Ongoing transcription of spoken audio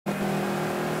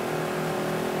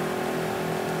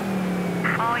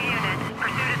All units,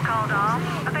 pursuit is called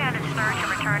off. Abandon search and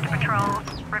return to patrol.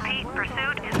 Repeat,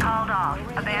 pursuit is called off.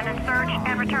 Abandon search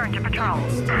and return to patrol.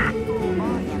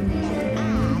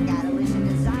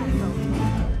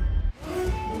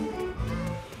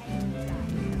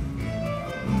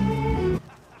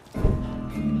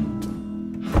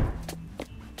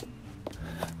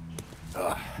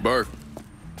 Burke.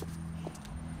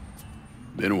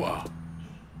 Been a while.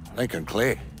 Lincoln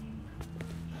Clay.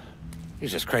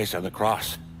 Jesus Christ on the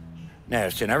cross. Now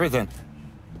I've seen everything.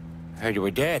 Heard you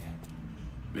were dead.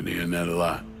 Been hearing that a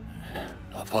lot.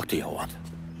 The fuck do you want?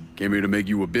 Came here to make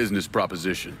you a business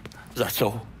proposition. Is that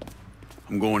so?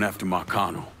 I'm going after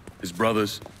Marcano, his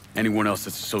brothers, anyone else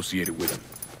that's associated with him.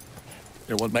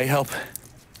 You want my help?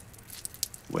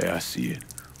 The way I see it,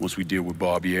 once we deal with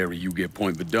Barbieri, you get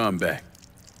Point Verdun back.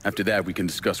 After that, we can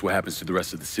discuss what happens to the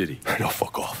rest of the city. No,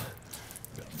 fuck off.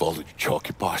 Involved in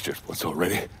chalky bastards once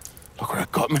already. Look where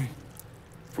it got me.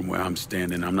 From where I'm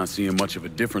standing, I'm not seeing much of a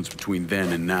difference between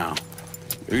then and now.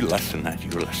 You listen,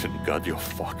 you listen, God, you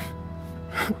fuck.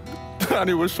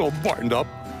 Danny was so burned up,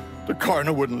 the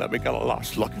coroner wouldn't let me get a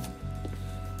last look at him.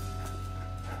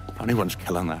 If anyone's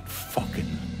killing that fucking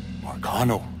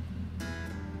Marcano,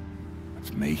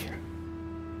 it's me.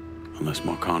 Unless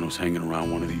Marcano's hanging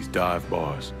around one of these dive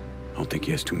bars, I don't think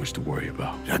he has too much to worry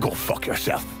about. Yeah, go fuck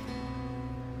yourself.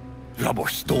 You got more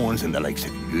stones than the likes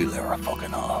of you there are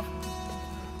fucking off.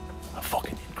 A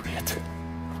fucking ingrate.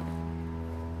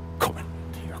 Coming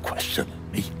to your question,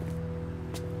 me.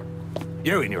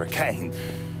 You and your kind,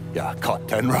 you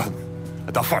cut and run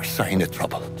at the first sign of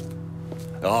trouble.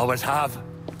 You always have,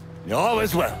 you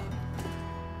always will.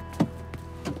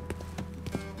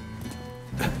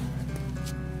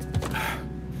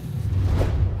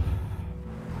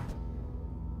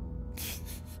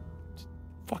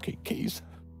 Fucking keys.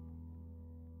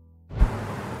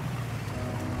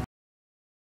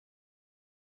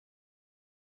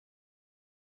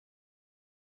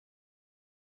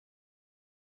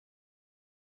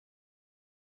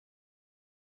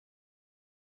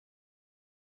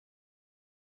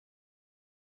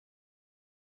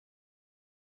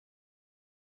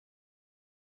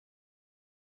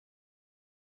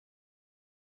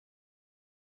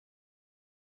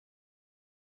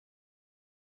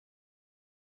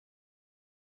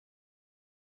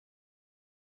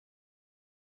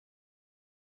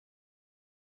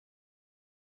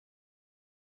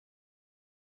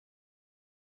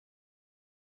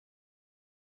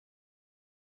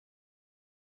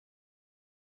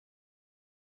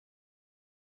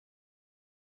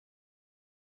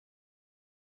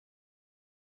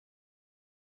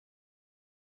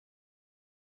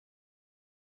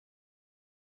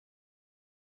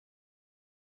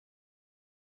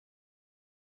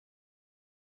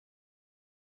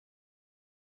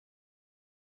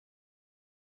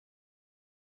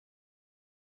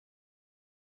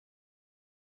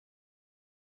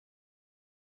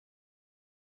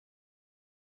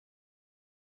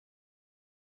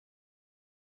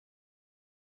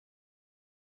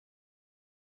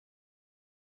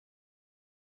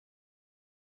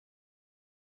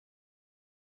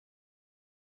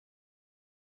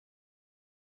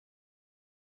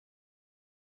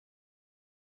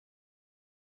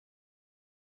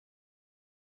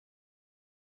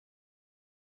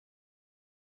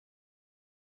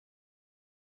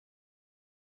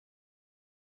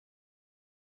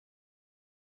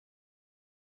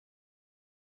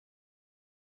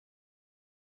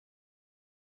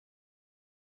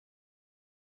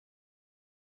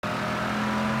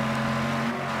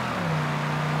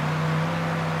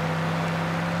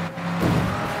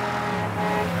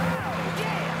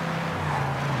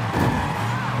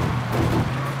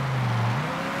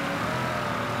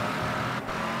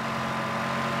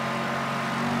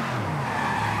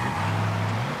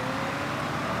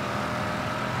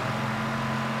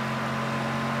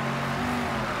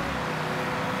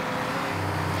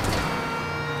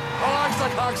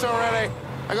 Clocks already.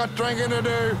 I got drinking to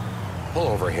do. Pull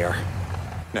over here.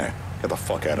 Now, get the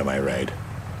fuck out of my ride.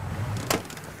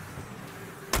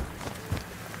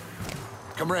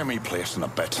 Come around me place in a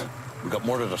bit. We got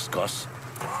more to discuss.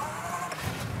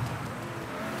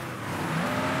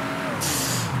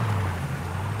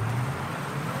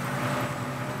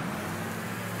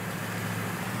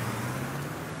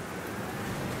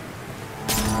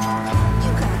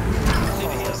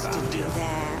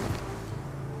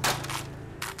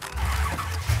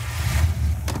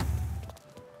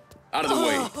 Out of the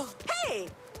way. Hey,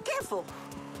 careful.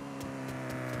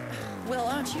 Well,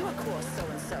 aren't you, of course,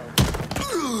 so-and-so?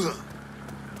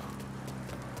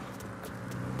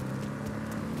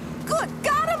 Good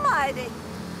God Almighty!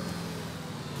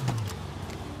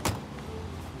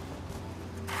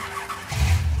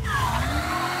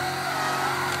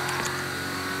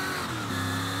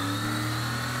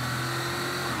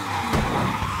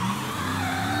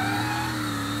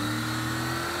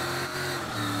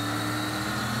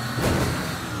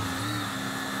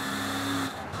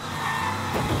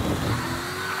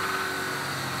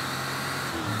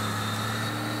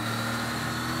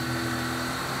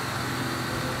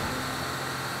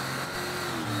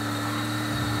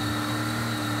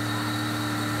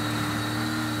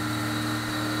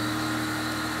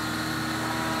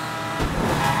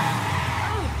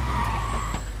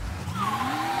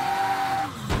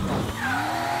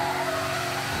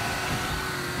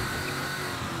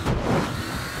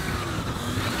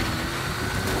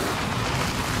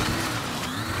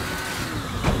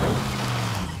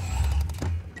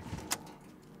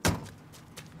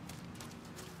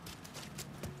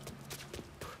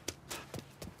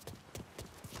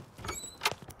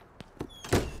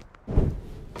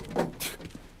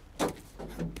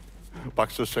 Back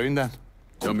so soon, then?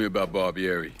 Tell me about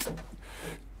Barbieri.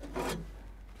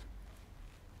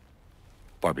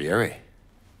 Barbieri?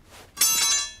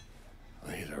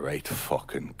 He's a right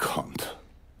fucking cunt.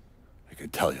 I can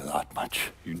tell you that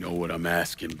much. You know what I'm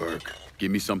asking, Burke.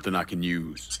 Give me something I can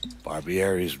use.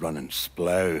 Barbieri's running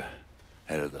Splow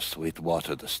out of the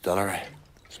Sweetwater Distillery.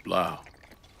 Splow.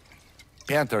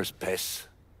 Painter's piss.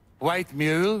 White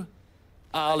mule.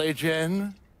 Alley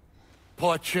gin.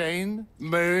 Poachine.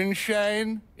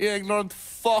 Moonshine. You ignorant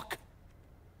fuck.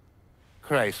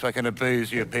 Christ, what kind of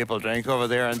booze you people drink over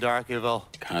there in Darkyville?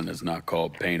 Kinda's not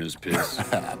called painter's piss.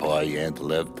 Boy, you ain't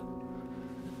lived.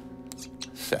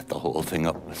 Set the whole thing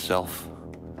up myself.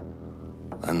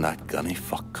 Then that gunny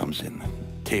fuck comes in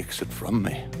and takes it from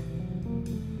me.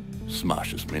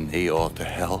 Smashes me knee all to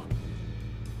hell.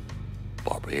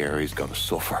 Barbieri's gonna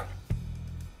suffer.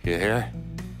 You hear?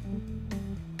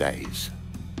 Dies.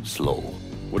 Slow.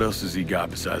 What else has he got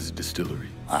besides the distillery?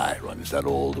 Aye, runs that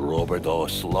old Robert O.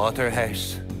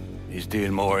 slaughterhouse. He's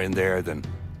doing more in there than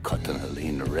cutting a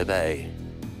lean ribeye.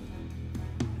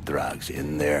 Drags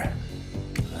in there.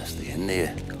 That's the end of you.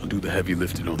 I'll do the heavy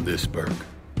lifting on this, Burke.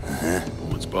 But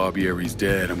once Barbieri's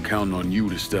dead, I'm counting on you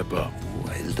to step up.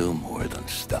 I'll do more than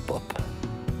step up.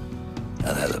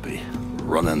 I'll either be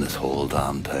running this whole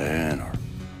damn town or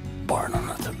burning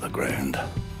it to the ground.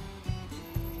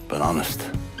 But honest,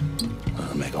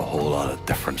 it'll make a whole lot of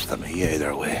difference to me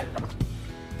either way.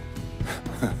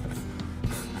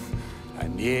 A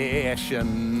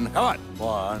nation, come on,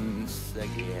 once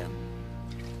again.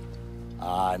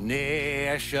 A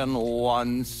nation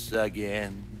once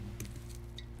again.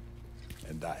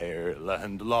 And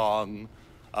Ireland long,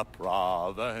 a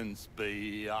province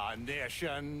be a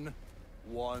nation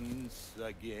once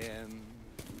again.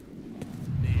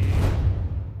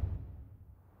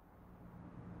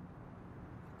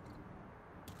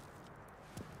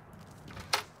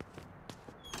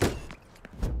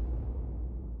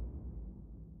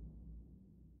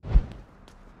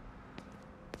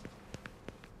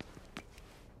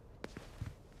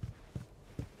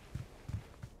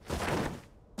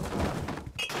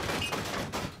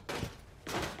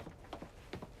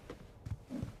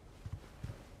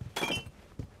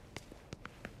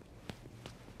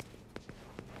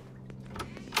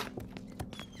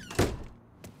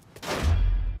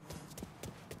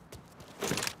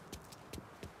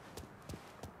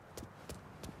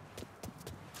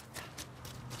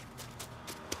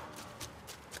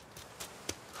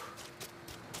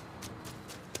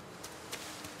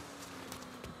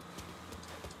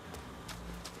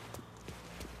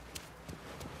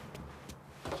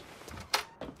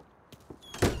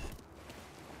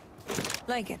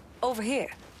 Lincoln, over here.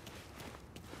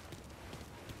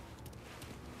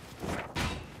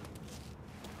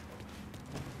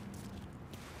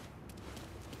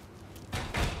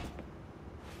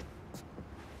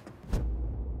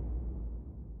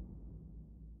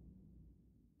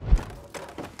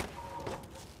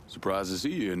 Surprised to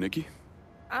see you here, Nikki.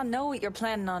 I know what you're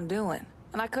planning on doing,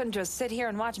 and I couldn't just sit here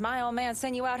and watch my old man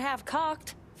send you out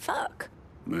half-cocked. Fuck.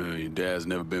 Well, your dad's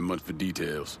never been much for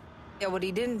details. Yeah, what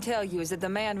he didn't tell you is that the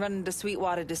man running the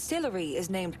Sweetwater Distillery is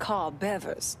named Carl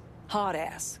Bevers.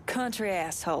 Hard-ass, country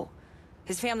asshole.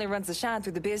 His family runs the shine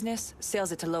through the business,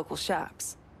 sells it to local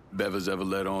shops. Bevers ever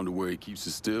let on to where he keeps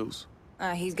his stills?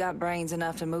 He's got brains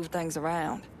enough to move things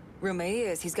around. Rumor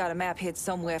is he's got a map hid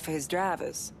somewhere for his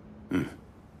drivers.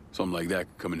 Something like that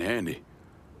could come in handy.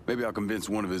 Maybe I'll convince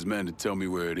one of his men to tell me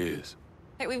where it is.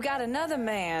 Hey, we've got another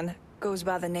man, goes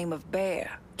by the name of Bear,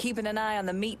 keeping an eye on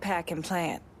the meatpacking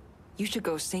plant. You should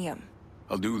go see him.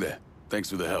 I'll do that. Thanks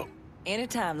for the help.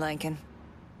 Anytime, Lincoln.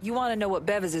 You want to know what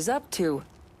Bevers is up to,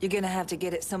 you're gonna have to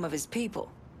get at some of his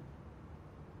people.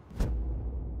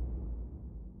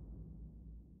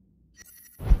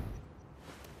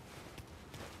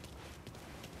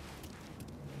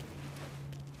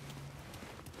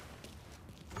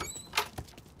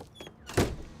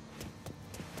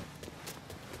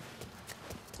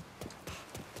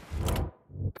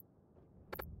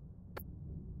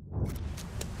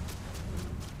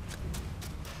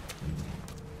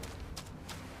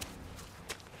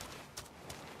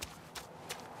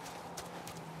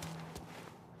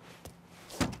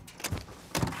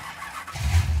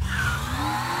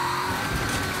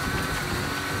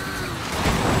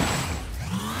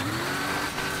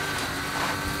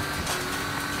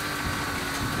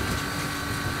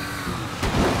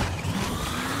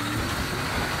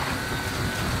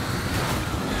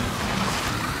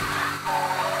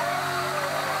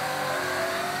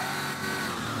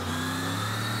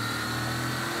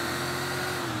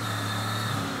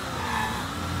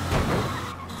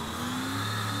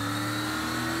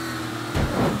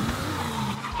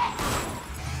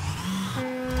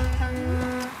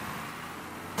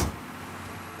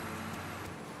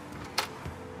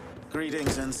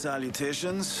 Greetings and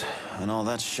salutations, and all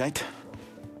that shite.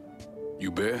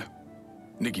 You Bear?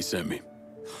 Nikki sent me.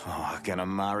 Oh, gonna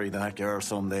marry that girl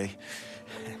someday.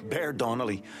 Bear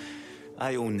Donnelly.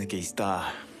 I own Nicky's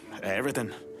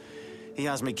everything. He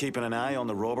has me keeping an eye on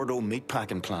the Roberto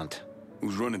meatpacking plant.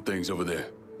 Who's running things over there?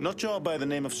 Nutjob by the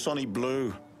name of Sonny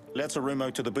Blue. Lets a room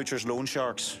out to the butcher's loan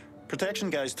sharks. Protection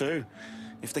guys, too.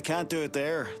 If they can't do it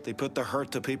there, they put the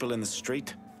hurt to people in the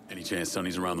street. Any chance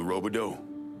Sonny's around the Roberto?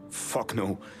 Fuck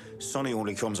no. Sonny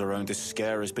only comes around to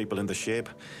scare his people into shape.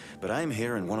 But I'm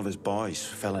hearing one of his boys,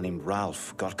 a fella named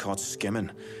Ralph, got caught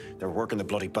skimming. They're working the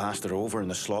bloody bastard over in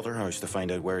the slaughterhouse to find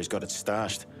out where he's got it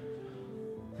stashed.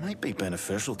 Might be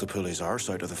beneficial to pull his arse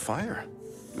out of the fire.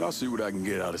 I'll see what I can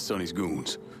get out of Sonny's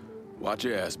goons. Watch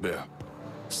your ass, Bear.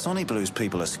 Sonny Blue's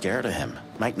people are scared of him,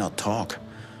 might not talk.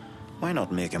 Why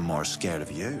not make him more scared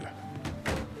of you?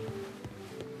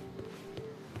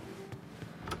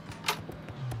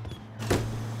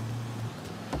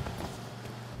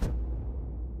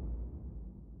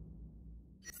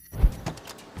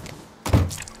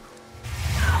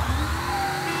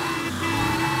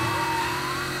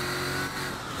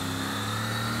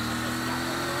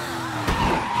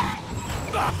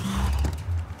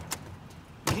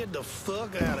 Get the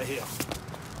fuck out of here.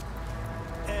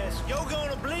 You're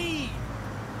gonna bleed.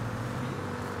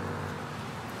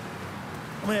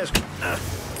 I'm asking.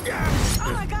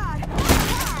 Oh my God!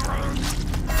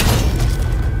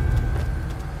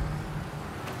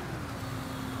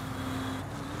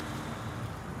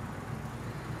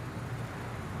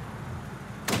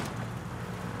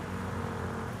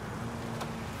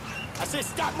 I said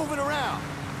stop moving around.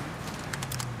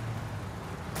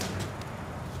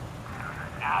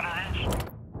 Out of this.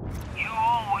 You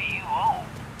own what you own.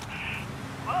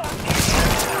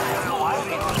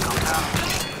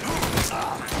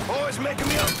 Oh, it's making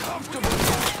me uncomfortable.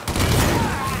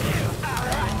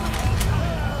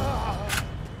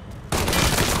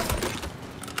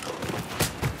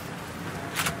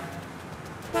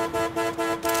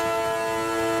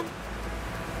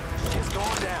 Shit's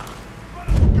going down.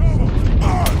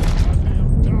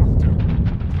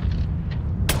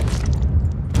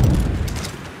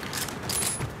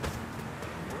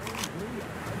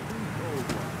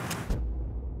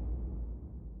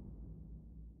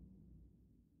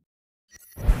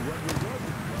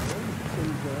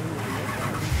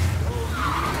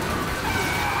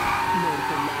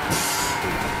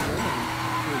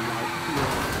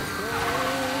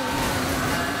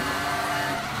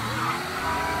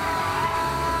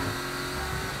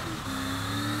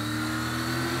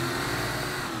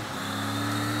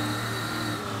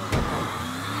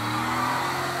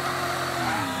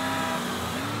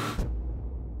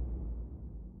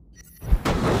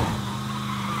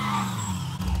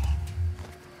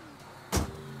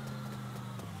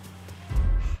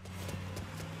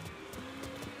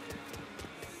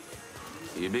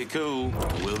 You be cool,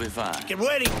 we'll be fine. Get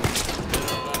ready.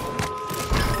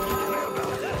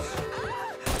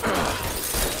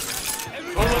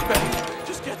 Don't look back.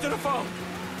 Just get to the phone.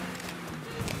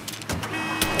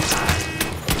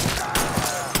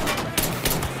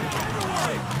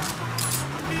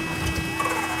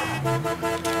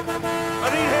 I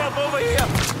need help over here.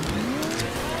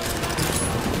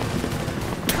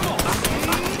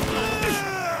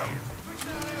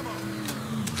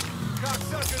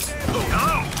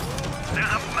 Hello? There's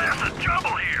a massive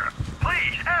trouble here.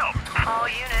 Please, help. All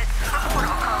units, report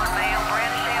on colored male,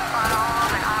 brandishing a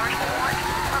firearm and Irish horn.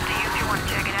 Up to you if you want to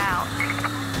check it out.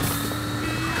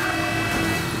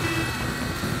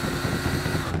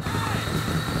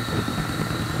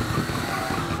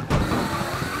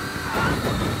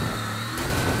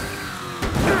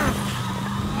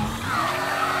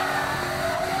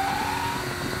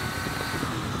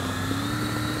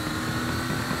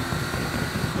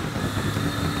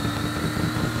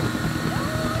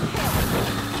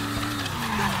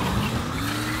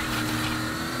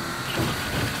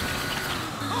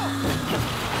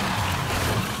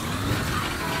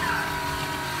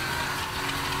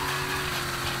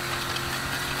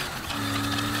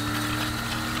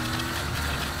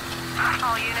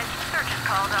 All units, search is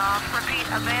called off. Repeat,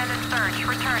 abandoned search.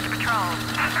 Return to patrol.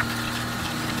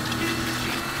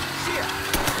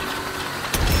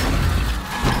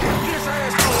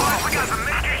 We got some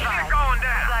mystery shit going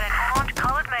down. Got an armed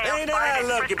colored male. Ain't spotted I in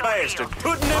lucky Frisco bastard? Field.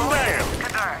 Putting him All down. units,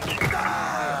 converge.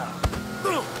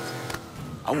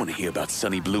 I want to hear about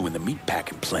Sonny Blue and the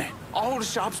meatpacking plant. All the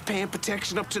shops paying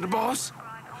protection up to the boss.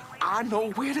 I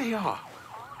know where they are.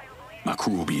 My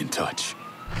crew will be in touch.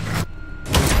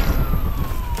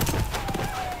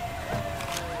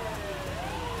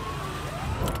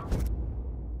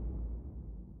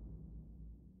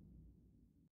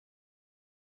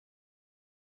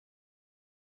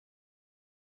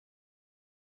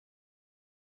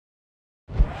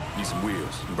 some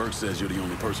wheels. And Burke says you're the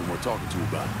only person worth talking to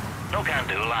about it. No can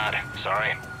do, lad.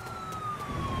 Sorry.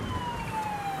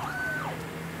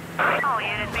 All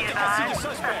units be advised.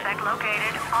 Suspect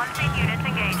located. On-scene units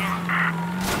engaging.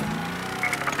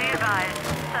 Be advised.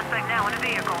 Suspect now in a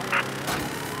vehicle.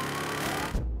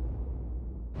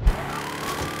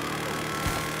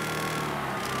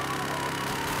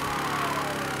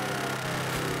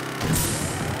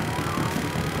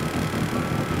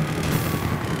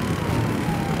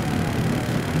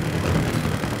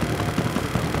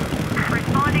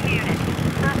 Responding units.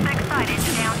 Suspect sighted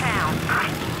downtown.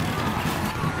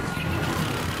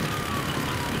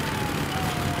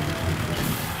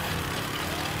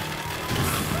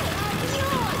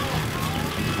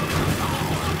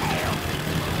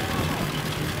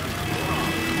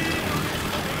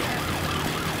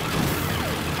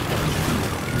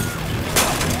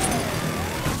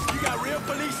 You got real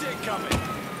police incoming.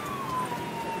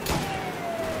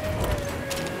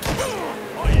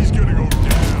 Oh, he's gonna go down.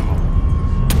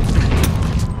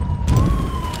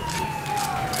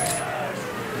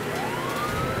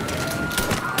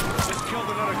 Just killed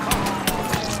another cop.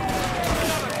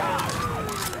 Another cop.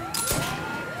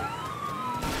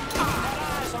 Got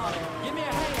eyes on him. Give me a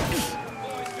hand.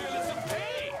 Boys feeling some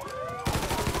pain.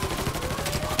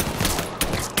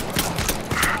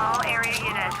 All area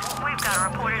units. We've got a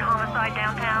reported homicide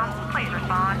downtown. Please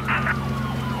respond.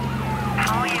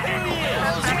 All units.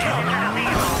 Suspect has entered a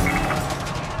vehicle.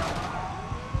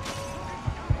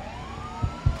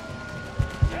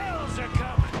 Hells are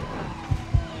coming.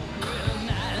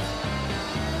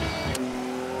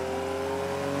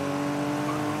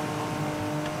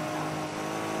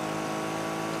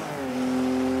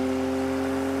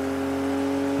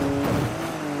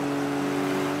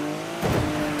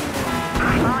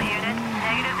 All units.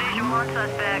 Negative visual on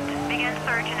suspect. Begin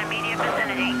search in immediate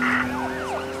vicinity.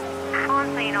 On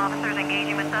scene officers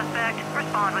engaging with suspect.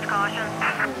 Respond with caution.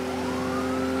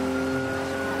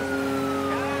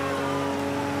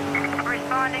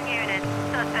 Responding units.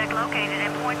 Suspect located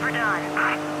in Point Verdun.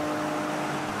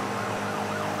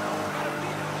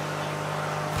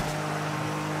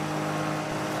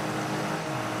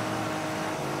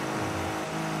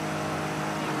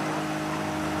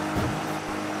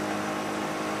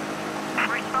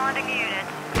 Responding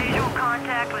units. Visual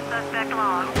contact with suspect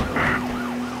logged.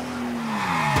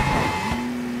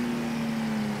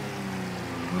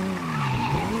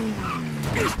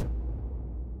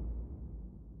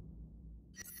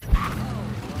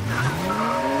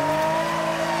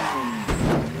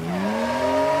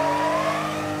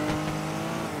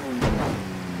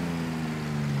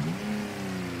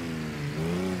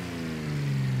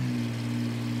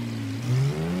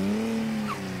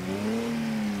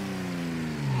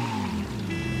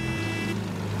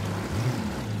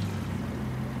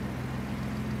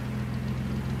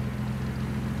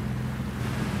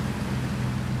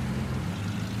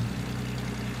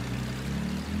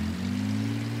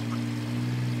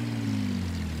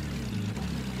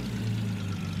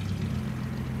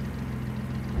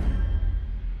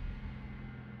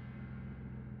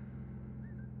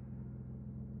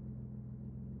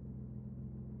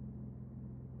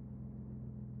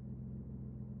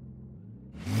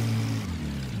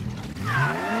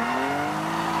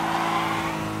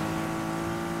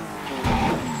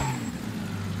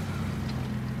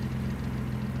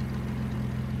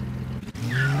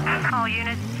 All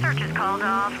units, search is called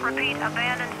off. Repeat,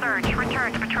 abandon search.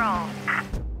 Return to patrol.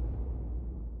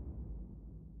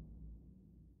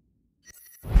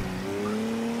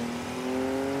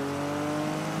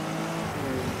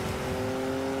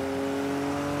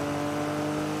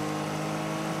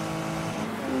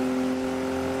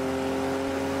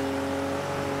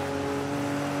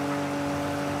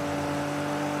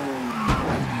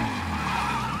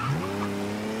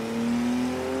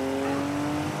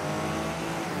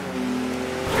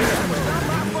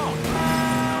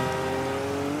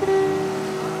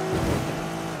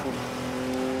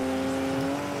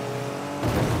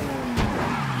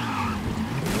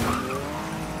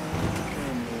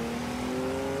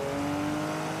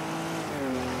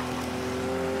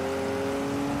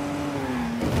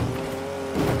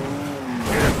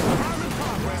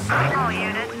 All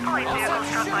units, police vehicle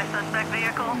struck by suspect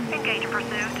vehicle. Engage in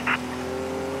pursuit.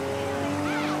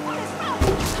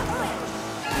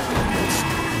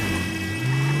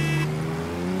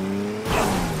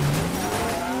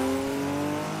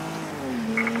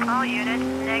 All units,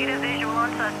 negative visual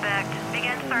on suspect.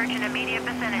 Begin search in immediate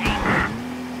vicinity.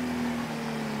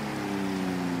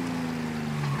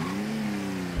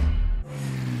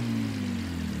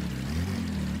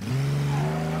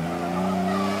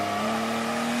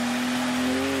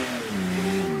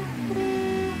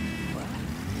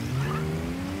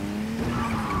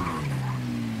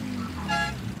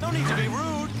 don't need to be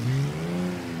rude.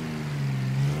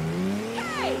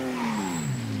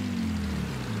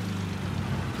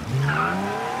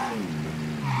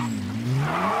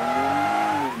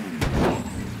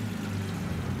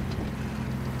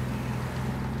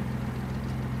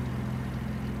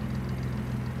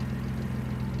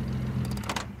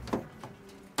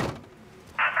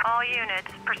 All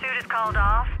units, pursuit is called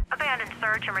off. Abandon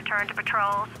search and return to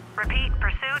patrols. Repeat,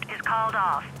 pursuit is called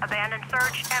off. Abandon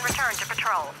search and return to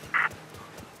patrols.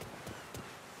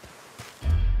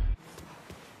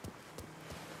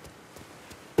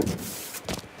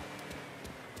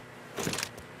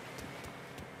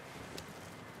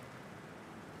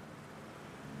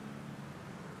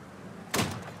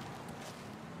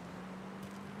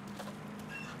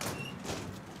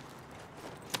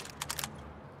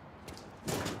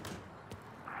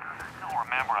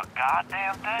 Remember a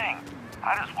goddamn thing.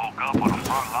 I just woke up on the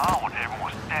front lawn when everyone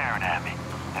was staring at me.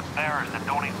 Embarrassed that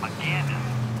don't even begin to.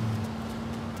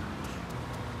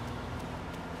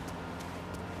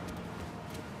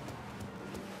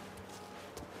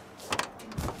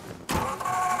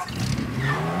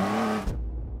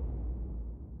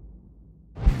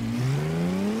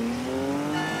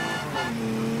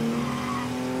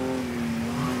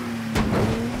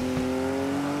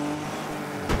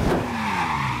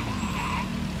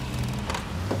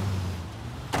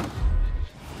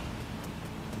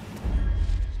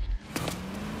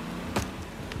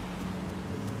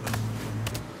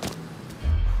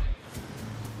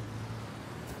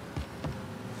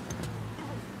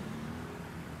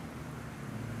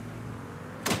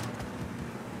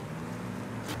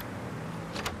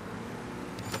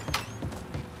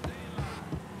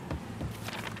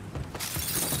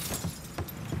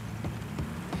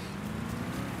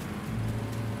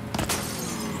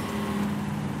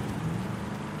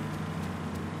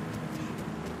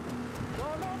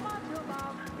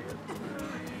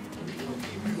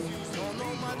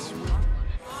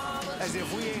 As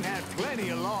if we ain't had plenty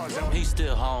of laws. He's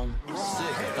still home. Sick,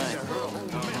 I think.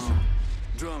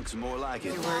 Drunk's more like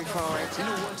it. Your word for it. You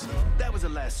know what? That was the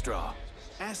last straw.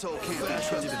 Asshole can't be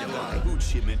trusted to buy a boot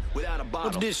shipment without a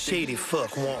bottle. What this shady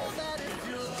fuck want?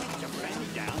 Take your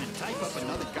friend down and type up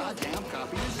another goddamn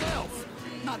copy yourself.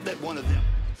 Not that one of them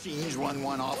machines run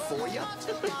one off for you. It's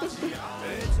a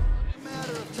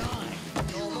matter of time.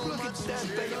 Look at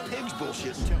that bag of pigs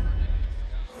bullshit and tell me.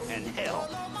 And hell,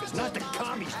 if it's not the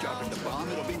commies dropping the bomb,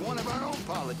 it'll be one of our own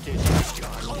politicians.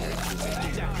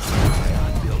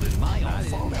 I'm building my own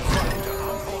farm.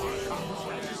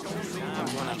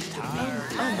 When I'm tired,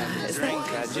 I drink,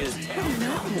 I just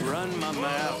run my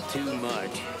mouth too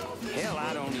much. Hell,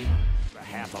 I don't even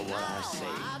half of what I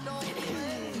say.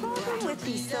 Problem with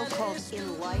these so-called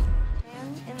enlightened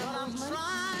men in the movement,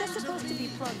 they're supposed to be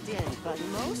plugged in, but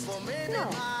most, no,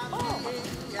 all of them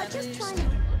are just trying to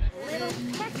little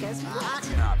peckers.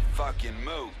 What? Not fucking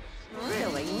move.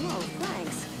 Really? No,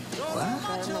 thanks.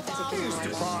 What? No particular Used to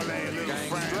parlay a little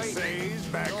Francais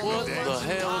back in What the day. the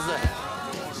hell was that?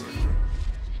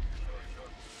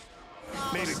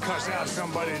 Maybe cuss out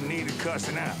somebody that needed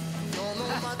cussing out.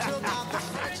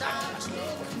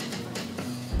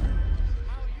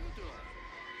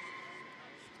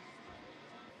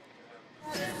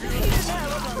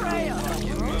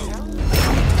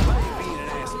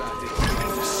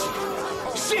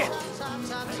 Shit!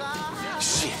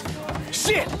 Shit!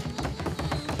 Shit!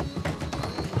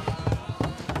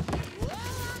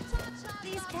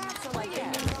 These cats are like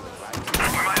that.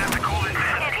 We might have to call in.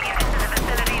 Any units in the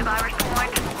vicinity of Irish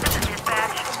Point? This is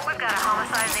dispatch. We've got a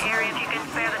homicide in the area if you can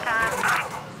spare the time.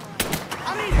 I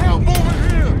need help over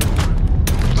here!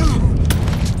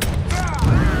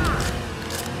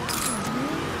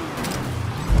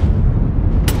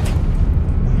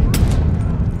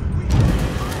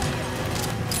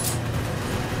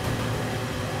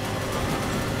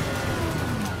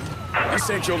 This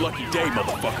ain't your lucky day,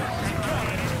 motherfucker.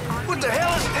 What the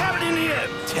hell is happening here?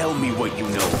 Tell me what you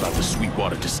know about the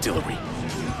Sweetwater Distillery.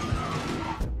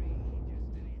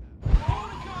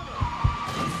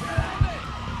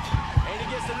 Ain't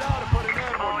against the law to put an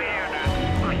animal All down.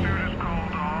 units, pursuit is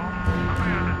called off.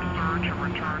 Abandon search and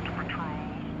return to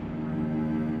patrols.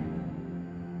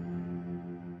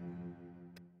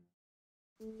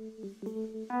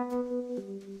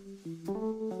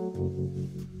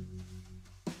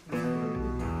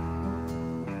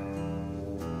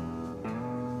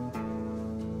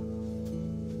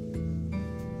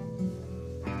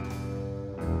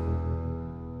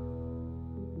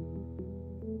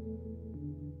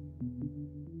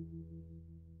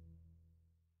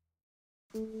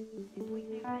 Sweet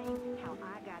new thing, how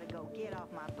I gotta go get off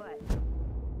my butt.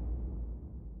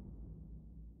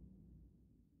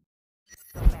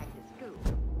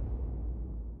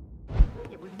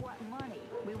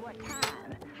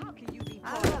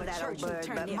 that old bird,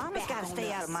 but Mama's got to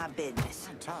stay out of my business.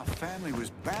 The entire family was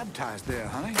baptized there,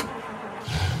 honey.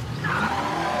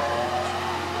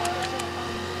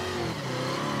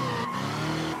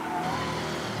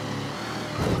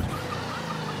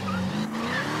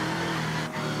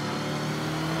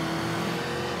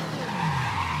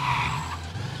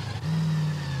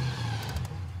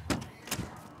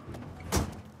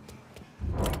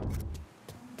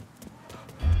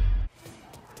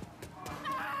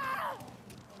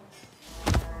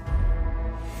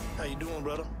 How you doing,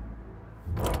 brother?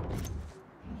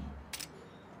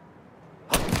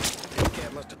 That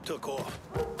cat must have took off.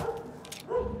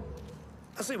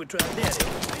 I say we try daddy. This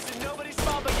is nobody's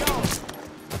fault but yours.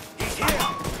 He's here.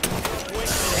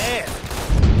 Wasted half.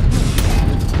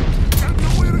 Got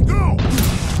nowhere to go!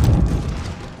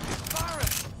 Fire it!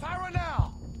 Fire it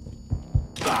now!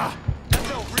 Ah! That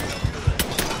felt real good.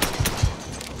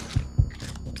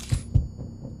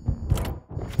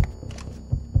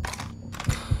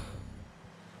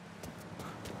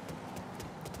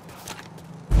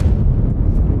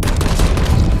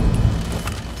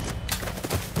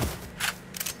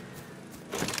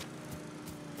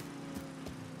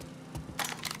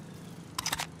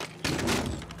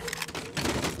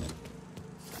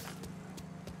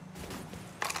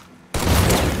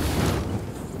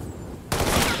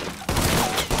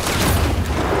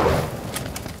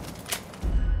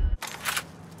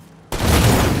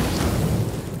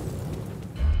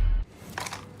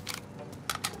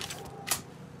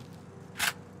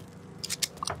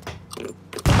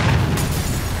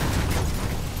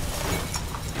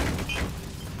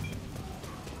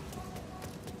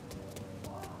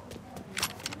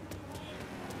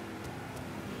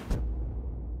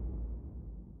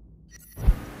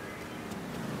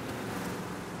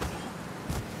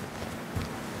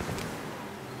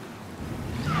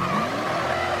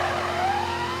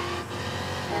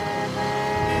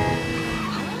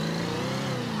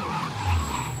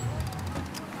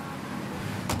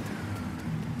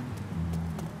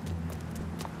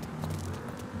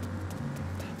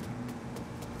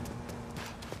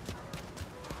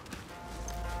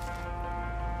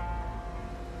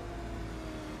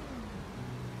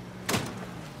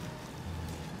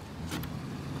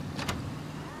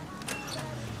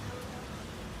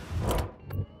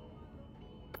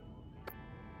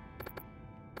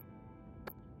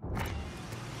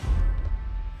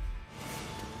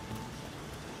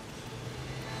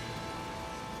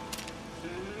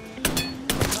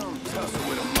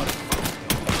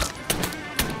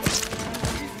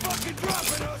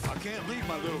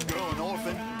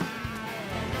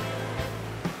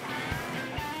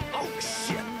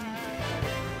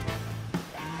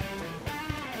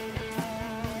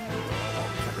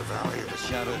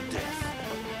 Shadow of death.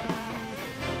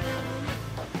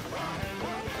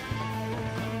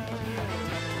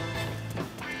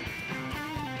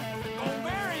 Gonna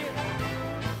bury it.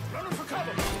 Running for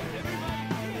cover.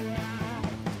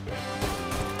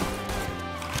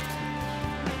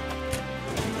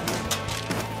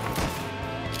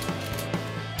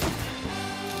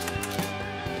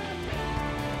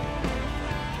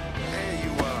 There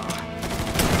you are.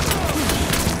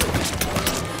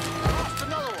 Lost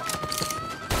another one.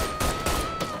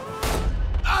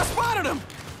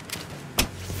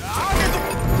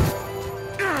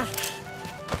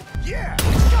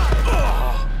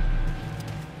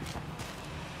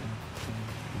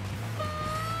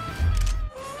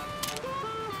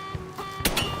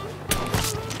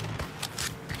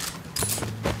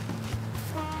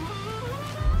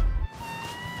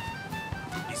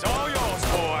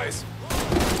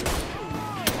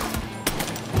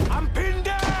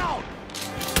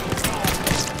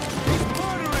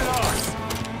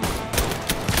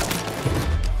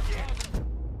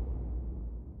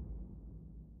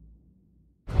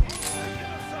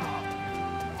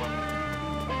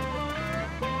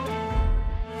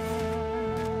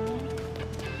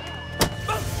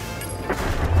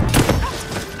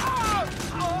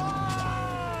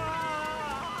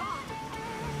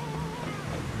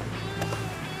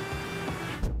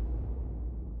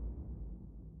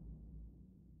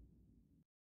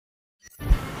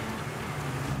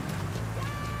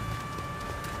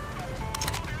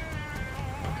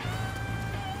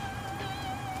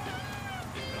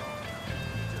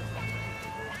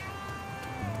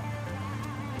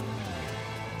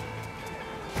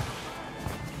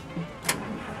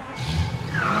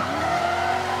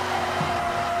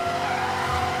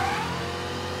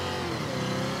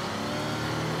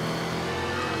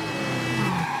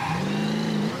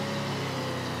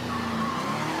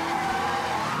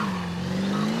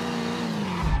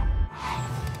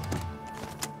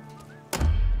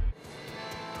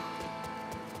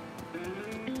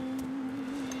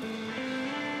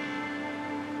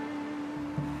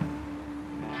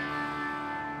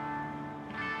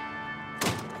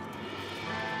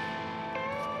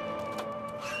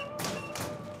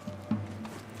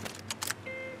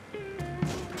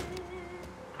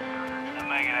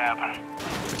 happened.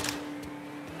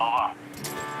 Over.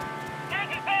 Can't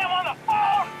you say I'm on the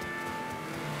phone?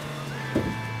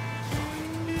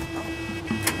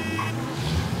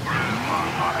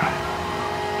 Motherfucker.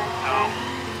 So,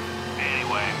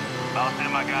 anyway, I'll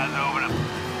send my guys over to...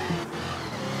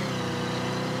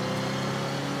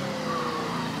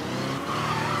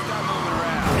 Start moving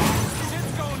around.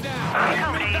 Shit's going down.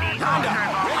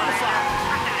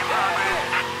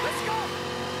 Let's go.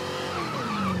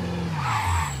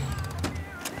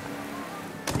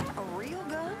 A real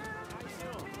gun?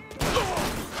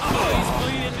 He's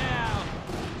bleeding now.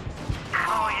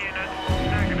 All units,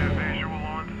 negative visual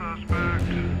on suspect.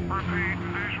 Repeat,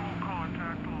 visual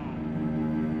contact low.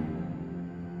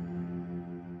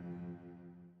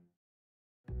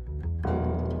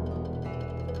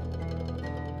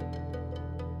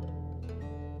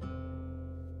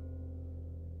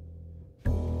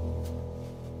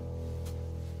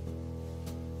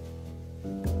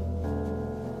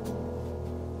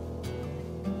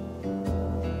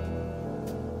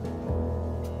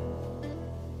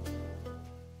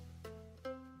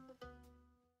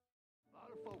 A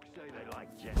lot of folks say they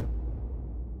like jazz.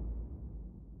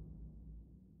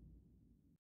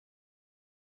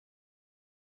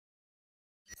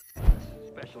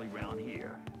 Especially around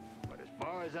here. But as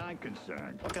far as I'm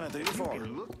concerned, What can I do you for you?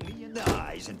 can look me in the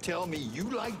eyes and tell me you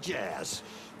like jazz.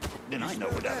 Then I know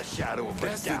without a shadow of a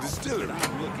That's the doubt distillery. that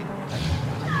I'm looking.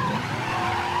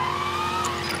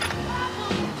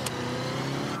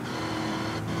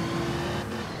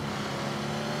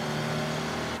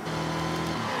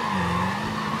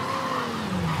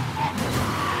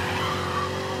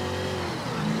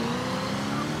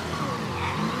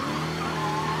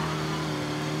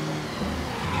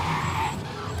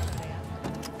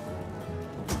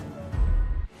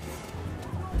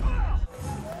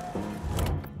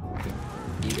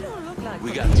 You don't look like...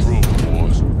 We got room,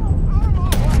 boys.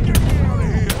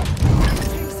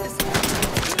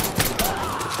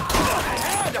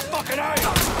 Hey, the fucking eye!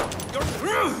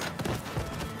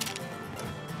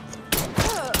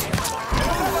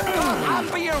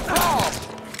 I'll be your call.